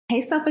Hey,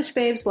 Selfish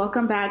Babes,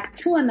 welcome back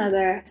to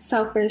another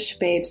Selfish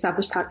Babe,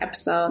 Selfish Talk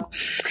episode.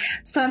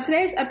 So in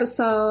today's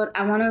episode,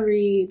 I want to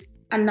read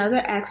another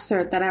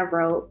excerpt that I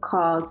wrote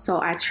called So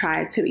I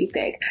Tried to Be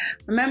Thick.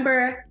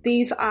 Remember,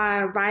 these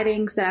are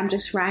writings that I'm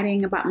just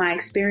writing about my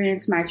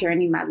experience, my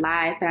journey, my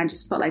life, and I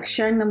just felt like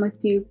sharing them with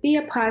you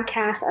via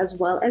podcast as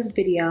well as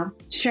video,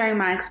 sharing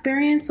my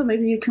experience so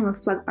maybe you can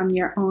reflect on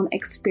your own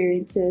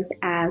experiences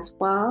as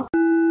well.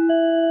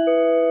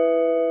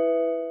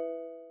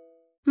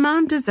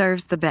 Mom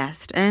deserves the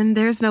best, and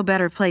there's no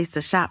better place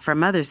to shop for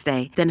Mother's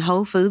Day than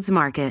Whole Foods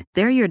Market.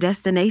 They're your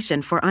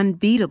destination for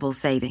unbeatable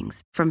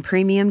savings, from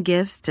premium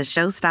gifts to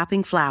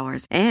show-stopping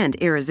flowers and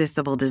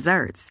irresistible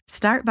desserts.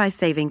 Start by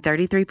saving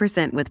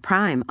 33% with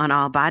Prime on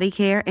all body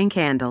care and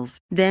candles.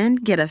 Then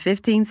get a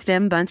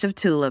 15-stem bunch of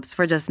tulips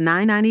for just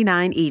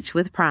 $9.99 each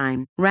with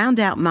Prime. Round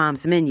out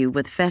Mom's menu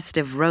with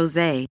festive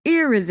rosé,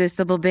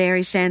 irresistible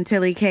berry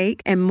chantilly cake,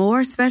 and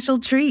more special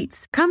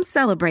treats. Come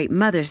celebrate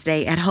Mother's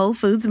Day at Whole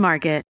Foods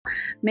Market.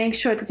 Make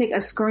sure to take a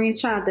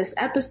screenshot of this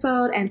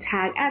episode and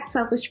tag at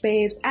Selfish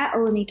Babes, at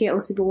Olanike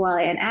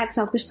Osibowale, and at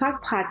Selfish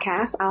Talk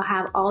Podcast. I'll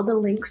have all the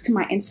links to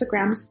my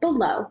Instagrams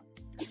below.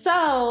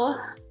 So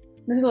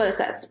this is what it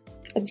says.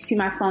 If you see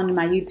my phone in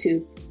my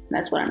YouTube,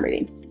 that's what I'm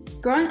reading.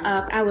 Growing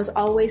up, I was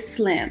always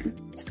slim.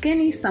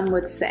 Skinny, some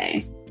would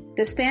say.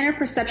 The standard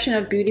perception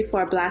of beauty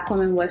for a Black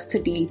woman was to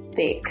be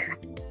thick.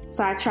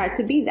 So I tried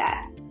to be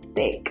that,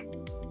 thick.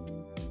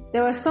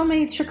 There were so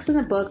many tricks in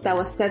the book that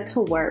was said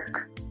to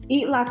work.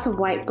 Eat lots of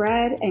white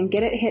bread and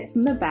get it hit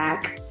from the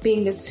back,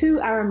 being the two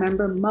I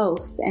remember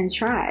most and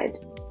tried.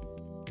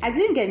 I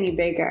didn't get any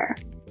bigger.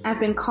 I've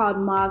been called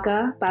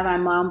Maga by my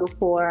mom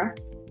before,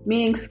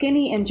 meaning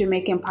skinny in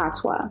Jamaican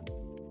patois.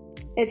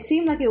 It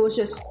seemed like it was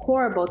just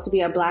horrible to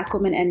be a Black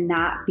woman and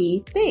not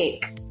be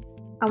thick.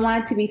 I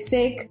wanted to be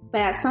thick,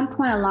 but at some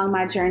point along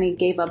my journey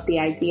gave up the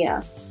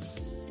idea.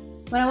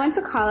 When I went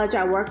to college,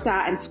 I worked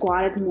out and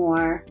squatted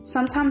more,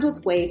 sometimes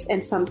with weights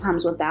and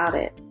sometimes without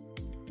it.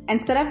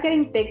 Instead of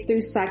getting thick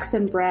through sex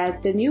and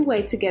bread, the new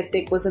way to get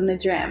thick was in the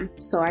gym,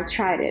 so I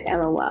tried it,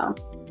 LOL.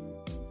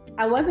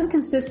 I wasn't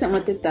consistent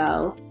with it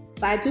though,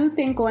 but I do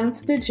think going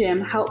to the gym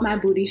helped my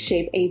booty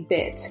shape a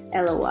bit,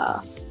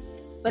 LOL.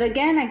 But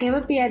again, I gave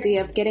up the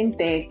idea of getting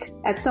thick.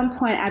 At some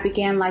point, I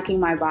began liking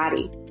my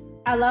body.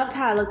 I loved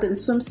how I looked in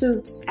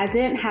swimsuits, I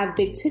didn't have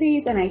big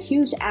titties and a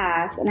huge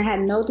ass, and I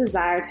had no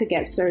desire to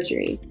get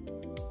surgery.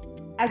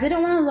 I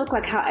didn't want to look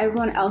like how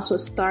everyone else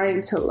was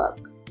starting to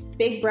look.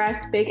 Big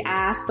breasts, big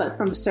ass, but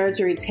from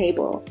surgery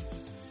table.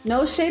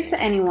 No shade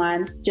to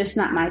anyone, just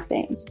not my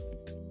thing.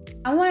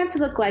 I wanted to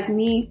look like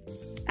me.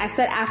 I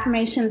said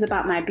affirmations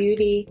about my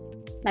beauty,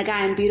 like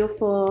I am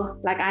beautiful,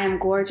 like I am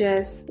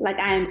gorgeous, like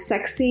I am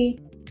sexy,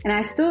 and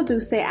I still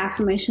do say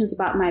affirmations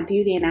about my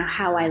beauty and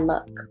how I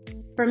look.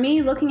 For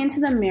me, looking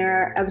into the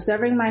mirror,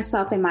 observing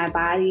myself in my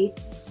body,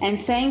 and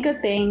saying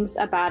good things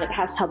about it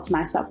has helped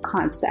my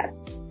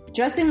self-concept.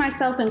 Dressing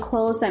myself in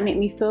clothes that make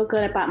me feel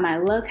good about my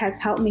look has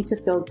helped me to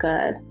feel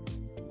good.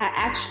 I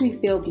actually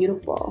feel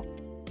beautiful.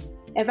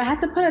 If I had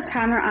to put a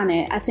timer on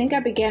it, I think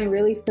I began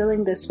really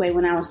feeling this way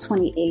when I was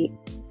 28.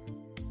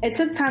 It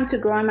took time to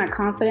grow in my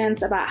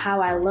confidence about how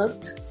I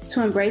looked,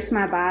 to embrace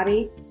my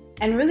body,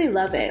 and really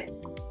love it.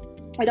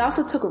 It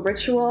also took a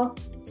ritual,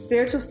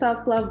 spiritual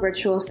self-love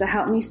rituals to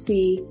help me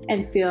see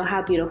and feel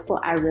how beautiful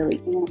I really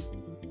am.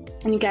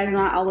 And you guys know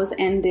I always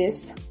end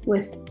this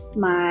with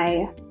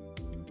my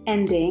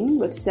ending,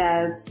 which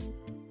says,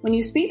 when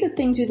you speak the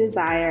things you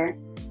desire,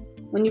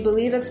 when you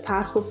believe it's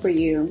possible for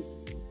you,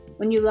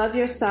 when you love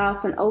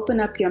yourself and open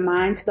up your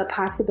mind to the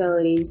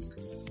possibilities,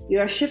 you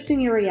are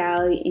shifting your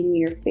reality in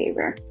your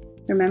favor.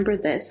 Remember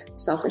this,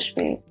 Selfish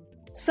Babe.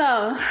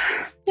 So,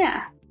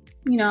 yeah,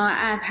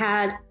 I've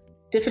had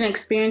different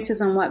experiences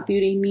on what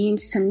beauty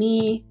means to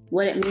me,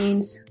 what it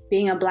means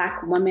being a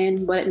Black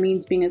woman, what it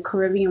means being a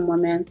Caribbean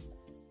woman.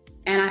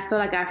 And I feel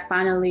like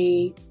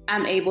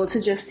I'm able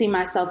to just see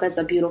myself as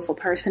a beautiful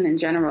person in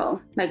general,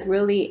 like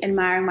really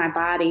admiring my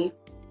body,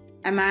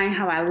 admiring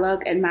how I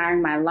look,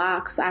 admiring my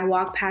locks. I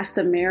walk past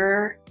a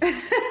mirror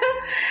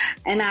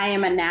and I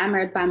am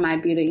enamored by my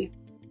beauty.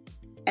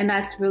 And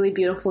that's really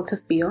beautiful to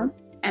feel.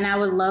 And I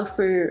would love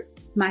for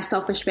my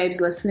Selfish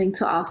Babes listening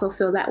to also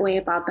feel that way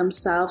about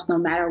themselves, no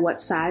matter what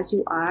size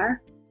you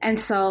are. And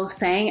so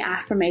saying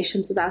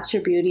affirmations about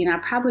your beauty, and I'll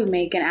probably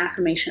make an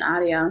affirmation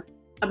audio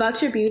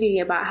about your beauty,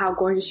 about how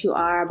gorgeous you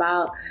are,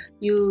 about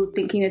you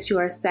thinking that you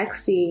are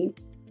sexy,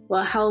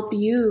 will help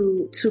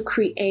you to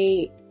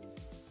create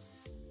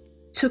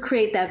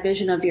that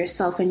vision of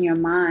yourself in your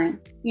mind.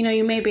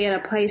 You may be at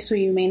a place where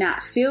you may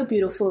not feel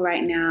beautiful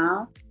right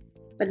now,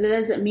 but that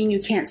doesn't mean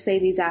you can't say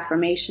these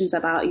affirmations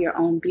about your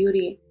own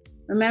beauty.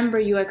 Remember,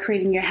 you are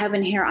creating your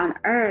heaven here on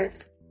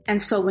earth.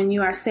 And so when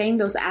you are saying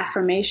those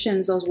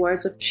affirmations, those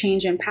words of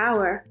change and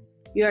power,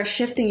 you are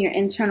shifting your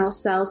internal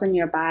cells in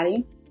your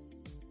body.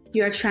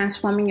 You're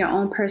transforming your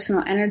own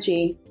personal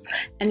energy,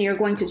 and you're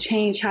going to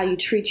change how you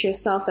treat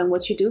yourself and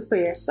what you do for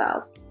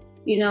yourself.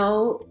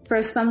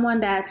 For someone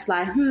that's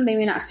like, they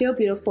may not feel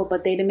beautiful,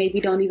 but they maybe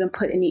don't even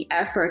put any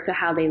effort to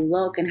how they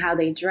look and how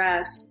they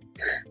dress.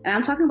 And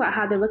I'm talking about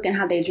how they look and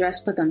how they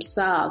dress for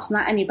themselves,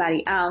 not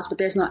anybody else, but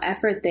there's no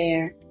effort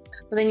there.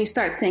 But then you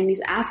start saying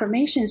these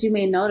affirmations, you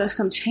may notice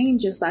some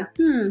changes like,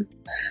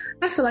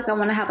 I feel like I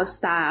want to have a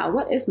style.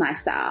 What is my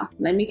style?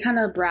 Let me kind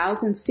of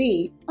browse and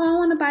see. Oh, I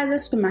want to buy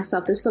this for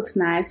myself. This looks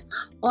nice.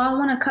 Oh, I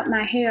want to cut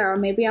my hair, or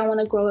maybe I want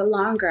to grow it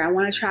longer. I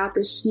want to try out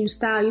this new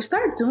style. You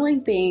start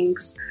doing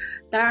things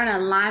that are in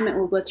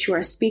alignment with what you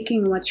are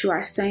speaking and what you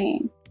are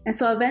saying. And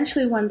so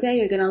eventually one day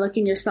you're going to look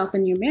in yourself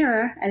in your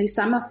mirror, at least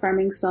I'm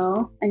affirming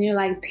so, and you're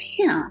like,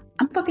 damn,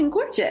 I'm fucking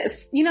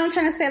gorgeous. You know what I'm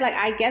trying to say? Like,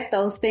 I get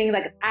those things.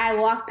 Like, I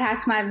walk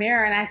past my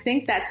mirror and I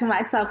think that to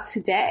myself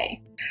today.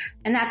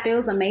 And that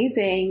feels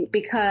amazing,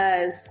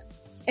 because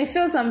it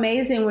feels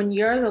amazing when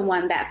you're the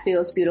one that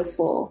feels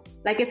beautiful.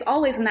 Like, it's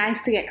always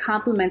nice to get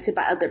complimented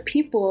by other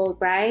people,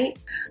 right?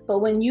 But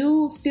when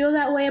you feel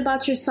that way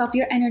about yourself,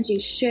 your energy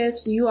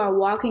shifts. You are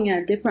walking in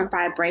a different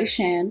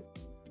vibration.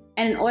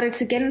 And in order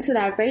to get into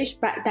that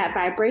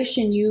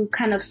vibration, you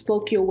kind of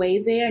spoke your way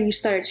there and you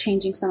started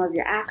changing some of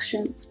your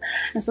actions.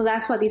 And so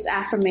that's why these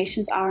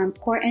affirmations are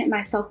important,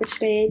 my selfish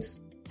babes.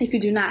 If you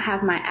do not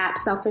have my app,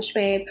 Selfish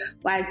Babe,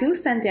 where I do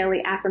send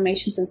daily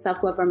affirmations and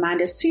self-love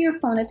reminders to your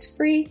phone, it's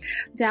free.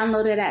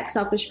 Download it at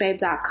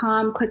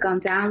selfishbabe.com. Click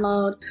on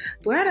download.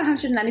 We're at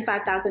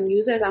 195,000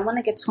 users. I want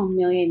to get to 1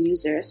 million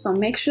users. So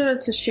make sure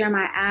to share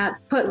my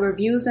app, put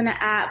reviews in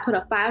the app, put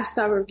a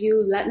 5-star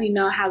review. Let me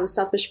know how the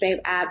Selfish Babe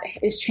app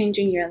is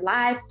changing your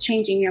life,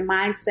 changing your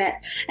mindset,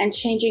 and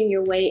changing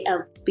your way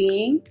of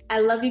being.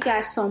 I love you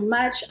guys so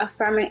much.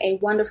 Affirming a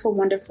wonderful,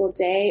 wonderful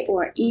day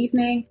or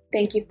evening.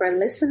 Thank you for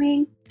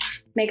listening.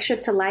 Make sure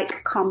to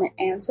like, comment,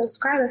 and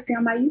subscribe if you're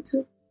on my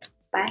YouTube.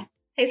 Bye.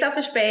 Hey,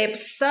 Selfish Babe.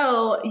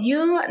 So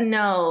you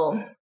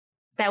know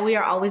that we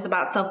are always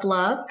about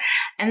self-love,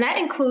 and that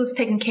includes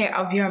taking care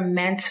of your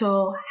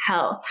mental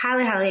health.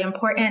 Highly, highly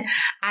important.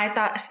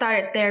 I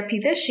started therapy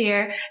this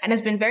year, and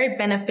it's been very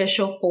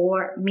beneficial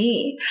for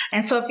me.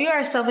 And so if you are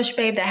a selfish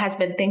babe that has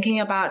been thinking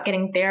about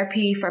getting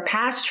therapy for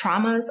past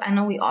traumas, I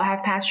know we all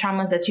have past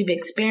traumas that you've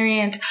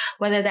experienced,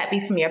 whether that be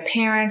from your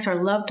parents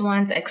or loved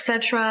ones,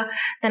 etc.,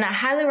 then I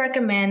highly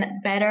recommend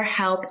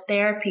BetterHelp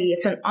Therapy.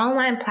 It's an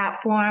online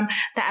platform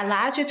that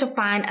allows you to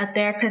find a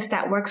therapist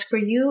that works for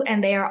you,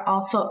 and they are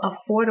also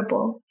affordable.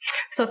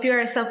 So if you're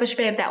a selfish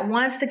babe that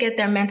wants to get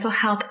their mental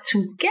health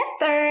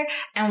together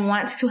and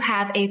wants to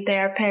have a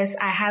therapist,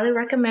 I highly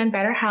recommend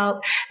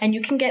BetterHelp, and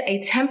you can get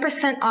a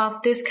 10%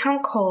 off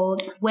discount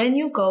code when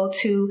you go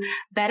to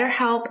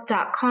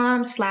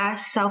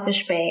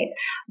betterhelp.com/selfishbabe,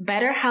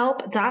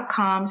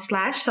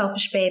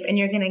 betterhelp.com/selfishbabe, and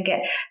you're going to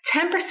get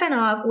 10%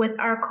 off with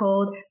our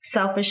code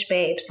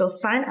selfishbabe. So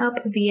sign up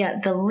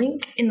via the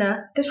link in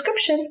the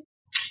description.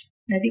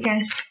 Love you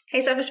guys.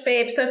 Hey, Selfish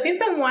Babe. So if you've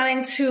been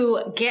wanting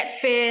to get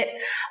fit,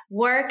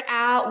 work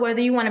out,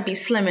 whether you want to be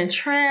slim and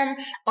trim,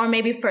 or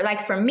maybe for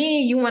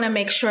me, you want to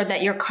make sure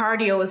that your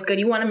cardio is good.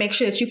 You want to make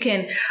sure that you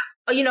can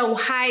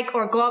hike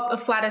or go up a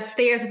flight of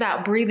stairs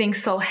without breathing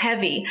so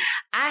heavy.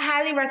 I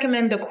highly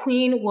recommend the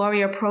Queen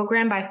Warrior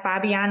Program by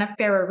Fabiana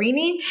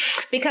Ferrarini,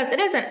 because it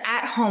is an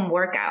at-home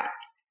workout.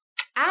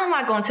 I don't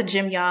like going to the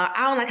gym, y'all.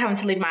 I don't like having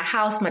to leave my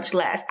house, much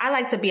less. I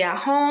like to be at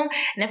home,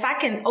 and if I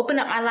can open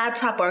up my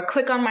laptop or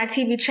click on my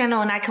TV channel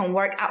and I can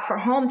work out from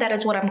home, that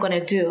is what I'm going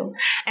to do.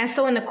 And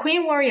so in the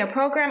Queen Warrior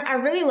Program, I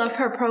really love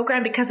her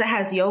program because it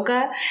has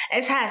yoga.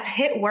 It has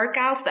HIIT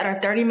workouts that are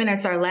 30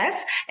 minutes or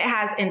less. It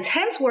has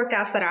intense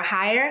workouts that are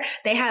higher.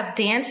 They have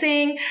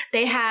dancing.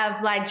 They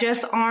have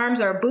just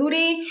arms or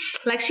booty.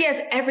 She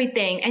has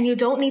everything, and you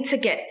don't need to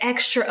get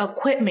extra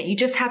equipment. You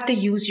just have to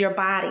use your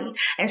body.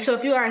 And so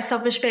if you are a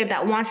selfish babe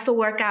that wants to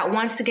work out,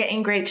 wants to get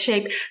in great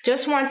shape,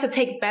 just wants to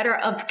take better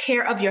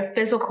care of your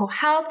physical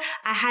health,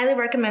 I highly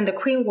recommend the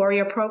Queen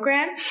Warrior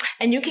Program.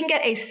 And you can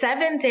get a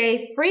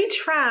 7-day free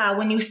trial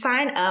when you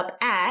sign up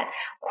at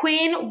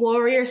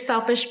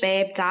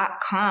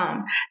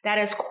queenwarriorselfishbabe.com. That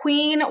is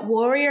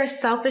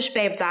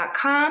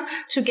queenwarriorselfishbabe.com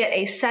to get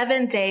a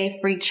 7-day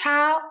free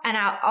trial. And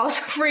I'll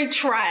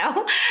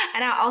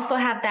also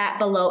have that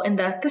below in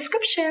the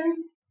description.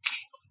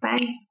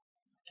 Bye.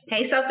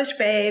 Hey, Selfish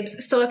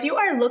Babes. So if you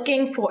are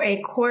looking for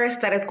a course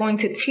that is going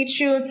to teach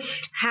you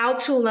how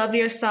to love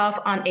yourself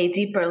on a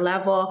deeper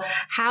level,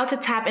 how to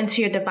tap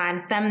into your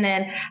divine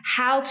feminine,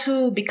 how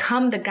to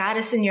become the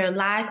goddess in your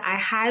life, I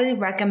highly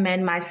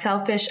recommend my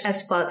Selfish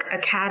as Fuck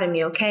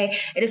Academy, okay?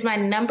 It is my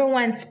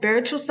 #1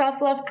 spiritual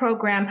self-love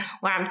program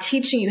where I'm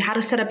teaching you how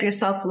to set up your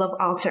self-love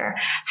altar,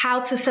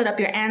 how to set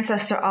up your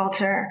ancestor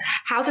altar,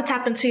 how to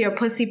tap into your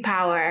pussy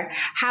power,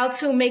 how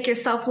to make your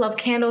self-love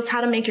candles, how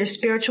to make your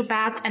spiritual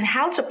baths, and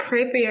how to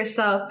pray for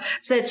yourself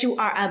so that you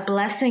are a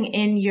blessing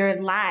in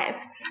your life.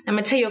 I'm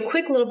going to tell you a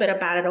quick little bit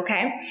about it,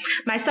 okay?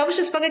 My Selfish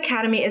as Fuck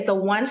Academy is the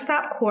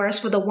one-stop course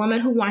for the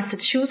woman who wants to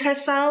choose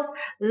herself,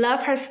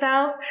 love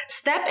herself,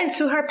 step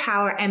into her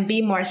power, and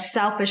be more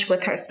selfish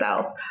with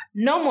herself.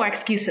 No more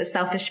excuses,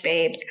 selfish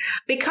babes.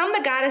 Become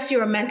the goddess you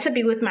are meant to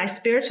be with my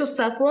spiritual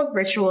self-love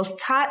rituals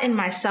taught in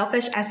my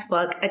Selfish as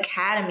Fuck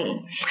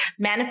Academy.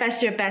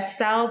 Manifest your best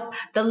self,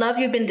 the love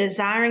you've been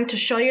desiring to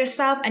show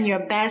yourself, and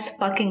your best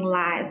fucking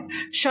life.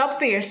 Show up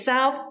for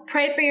yourself,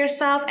 pray for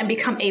yourself, and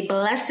become a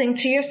blessing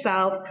to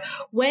yourself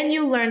when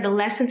you learn the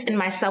lessons in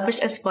my Selfish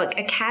as Fuck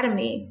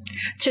Academy.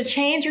 To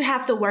change, you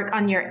have to work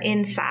on your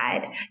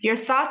inside, your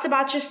thoughts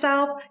about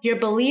yourself, your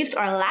beliefs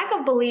or lack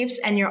of beliefs,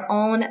 and your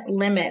own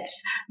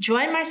limits.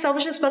 Join my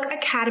Selfish as Fuck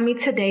Academy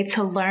today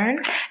to learn,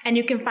 and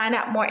you can find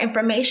out more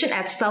information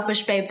at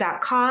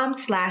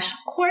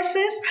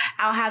selfishbabe.com/courses.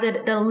 I'll have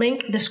the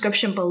link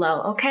description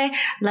below, okay?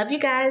 Love you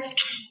guys.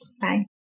 Bye.